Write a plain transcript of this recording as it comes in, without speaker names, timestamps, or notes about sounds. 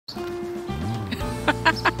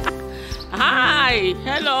Hi.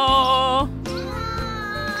 Hello.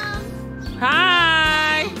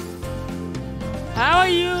 Hi. How are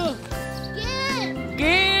you? Good.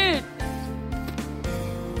 Good.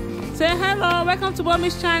 Say hello. Welcome to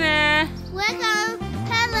Mommy's channel. Welcome.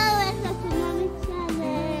 Hello, welcome to Mommy's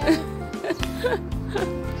channel.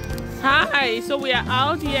 Hi. So we are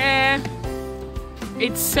out here.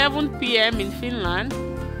 It's 7 p.m. in Finland.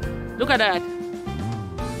 Look at that.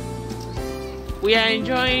 We are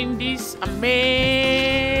enjoying this amazing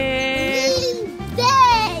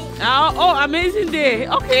day. Amazing day.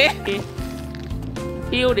 Okay.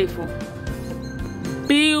 Beautiful.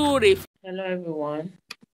 Beautiful. Hello, everyone.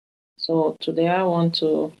 So today I want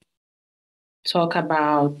to talk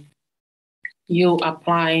about you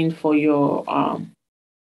applying for your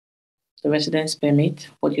the residence permit,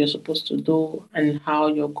 what you're supposed to do, and how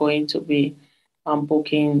you're going to be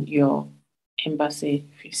booking your embassy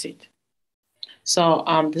visit. So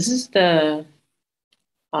this is the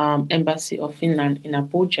Embassy of Finland in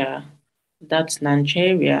Abuja. That's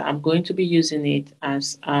Nigeria. I'm going to be using it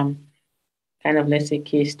as kind of, let's say,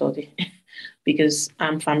 case study because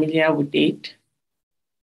I'm familiar with it.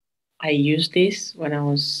 I used this when I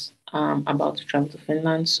was about to travel to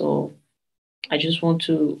Finland. So I just want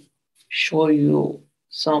to show you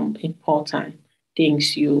some important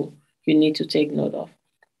things you need to take note of.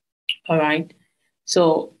 All right.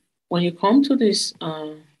 So when you come to this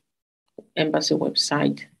embassy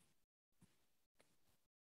website,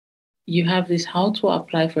 you have this how to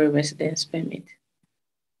apply for a residence permit.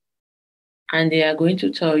 And they are going to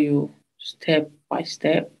tell you step by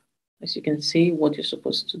step, as you can see, what you're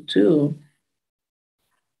supposed to do.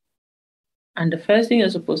 And the first thing you're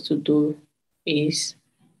supposed to do is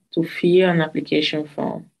to fill an application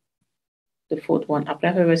form. The fourth one,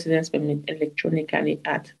 apply for residence permit electronically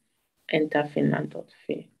at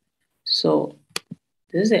enterfinland.fi. So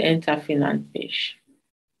this is the Enter Finland page.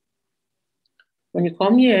 When you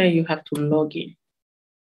come here, you have to log in.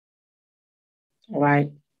 All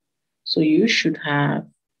right. So you should have,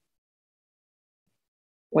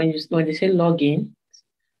 when they say login,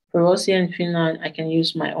 for us here in Finland, I can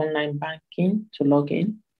use my online banking to log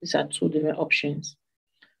in. These are two different options.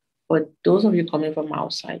 But those of you coming from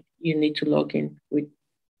outside, you need to log in with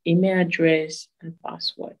email address and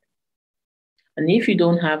password. And if you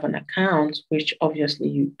don't have an account, which obviously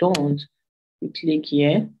you don't, you click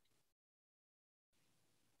here.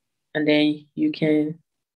 And then you can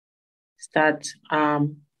start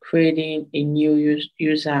creating a new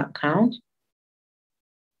user account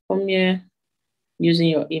from here using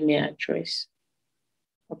your email address.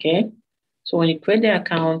 Okay. So when you create the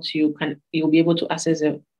account, you'll be able to access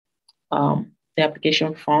the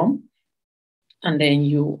application form, and then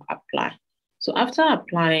you apply. So after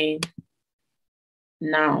applying,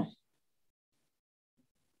 now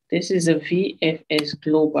this is a VFS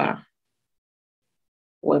Global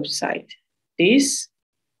website. This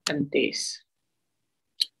and this.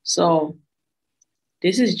 So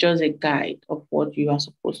this is just a guide of what you are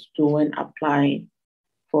supposed to do when applying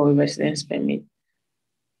for a residence permit.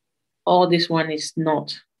 All this one is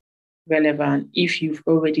not relevant if you've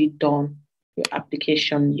already done your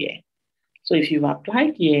application here. So if you've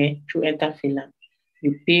applied here through Enter Finland,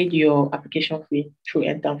 you paid your application fee through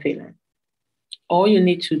Enter Finland, all you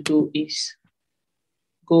need to do is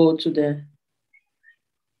go to the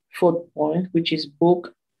fourth point, which is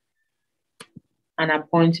book an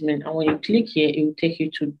appointment. And when you click here, it will take you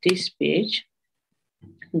to this page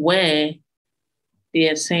where they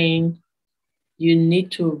are saying you need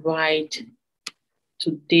to write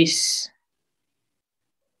to this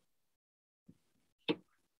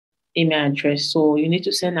email address. So you need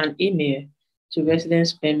to send an email to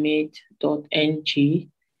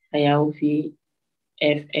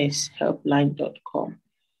residencepermit.ng@vfshelpline.com.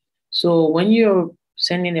 So when you're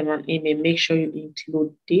sending them an email, make sure you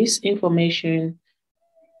include this information: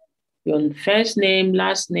 your first name,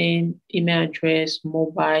 last name, email address,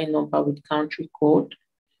 mobile number with country code.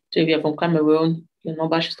 So if you're from Cameroon, your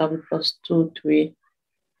number should start with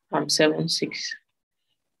 +2376.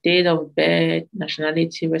 Date of birth,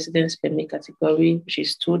 nationality, residence permit category, which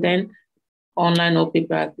is student, online or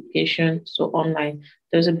paper application. So online,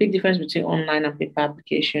 there's a big difference between online and paper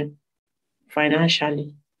application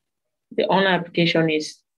financially. The online application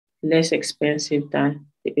is less expensive than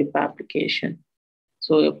the paper application.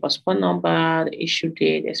 So your passport number, the issue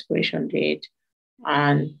date, expiration date,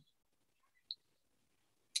 and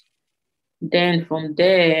then from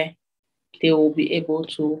there, they will be able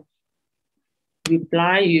to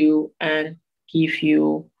reply you and give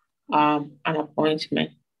you an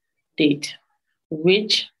appointment date,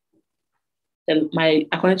 which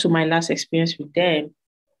according to my last experience with them,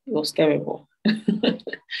 was terrible.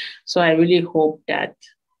 So I really hope that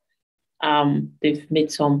they've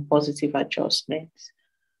made some positive adjustments.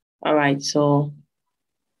 All right, so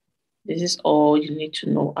this is all you need to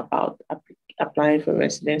know about applying for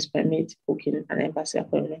residence permit, booking an embassy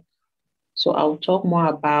appointment. So I'll talk more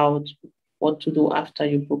about what to do after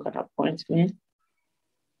you book an appointment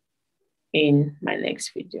in my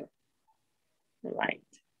next video. All right.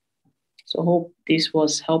 So hope this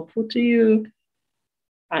was helpful to you,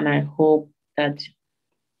 and I hope that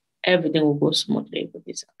everything will go smoothly with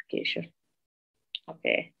this application.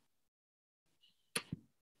 Okay.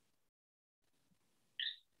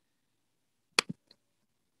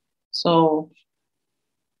 So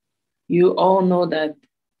you all know that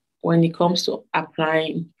when it comes to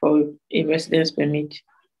applying for a residence permit,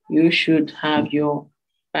 you should have your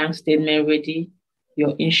bank statement ready,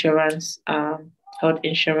 your insurance, health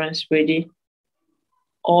insurance ready,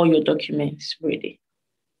 all your documents ready.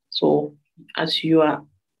 So as you are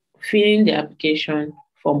filling the application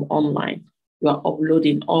form online, you are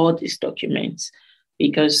uploading all these documents,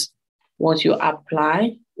 because once you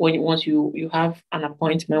apply, once you have an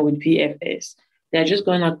appointment with VFS, they're just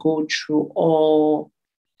gonna go through all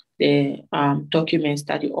the documents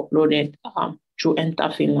that you uploaded through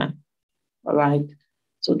Enter Finland. All right.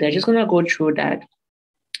 So they're just gonna go through that.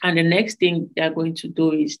 And the next thing they're going to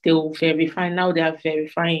do is they will verify. Now they are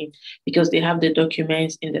verifying because they have the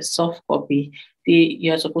documents in the soft copy.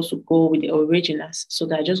 You're supposed to go with the originals. So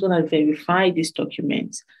they're just going to verify these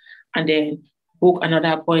documents and then book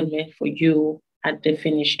another appointment for you at the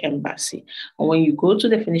Finnish embassy. And when you go to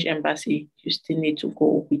the Finnish embassy, you still need to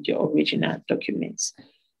go with your original documents.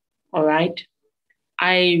 All right.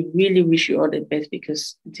 I really wish you all the best,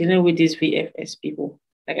 because dealing with these VFS people,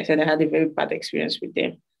 like I said, I had a very bad experience with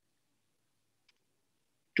them.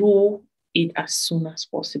 Do it as soon as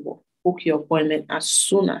possible. Book your appointment as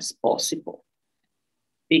soon as possible,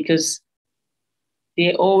 because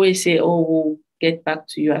they always say, oh, we'll get back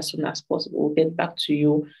to you as soon as possible. We'll get back to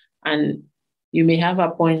you. And you may have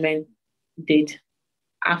appointment date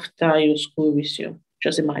after your school resume.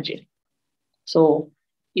 Just imagine. So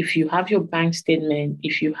if you have your bank statement,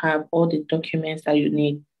 if you have all the documents that you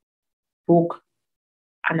need, book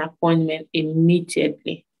an appointment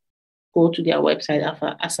immediately. Go to their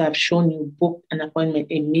website as I've shown you, book an appointment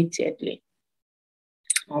immediately.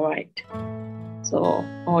 All right. So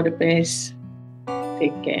all the best.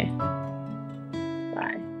 Take care.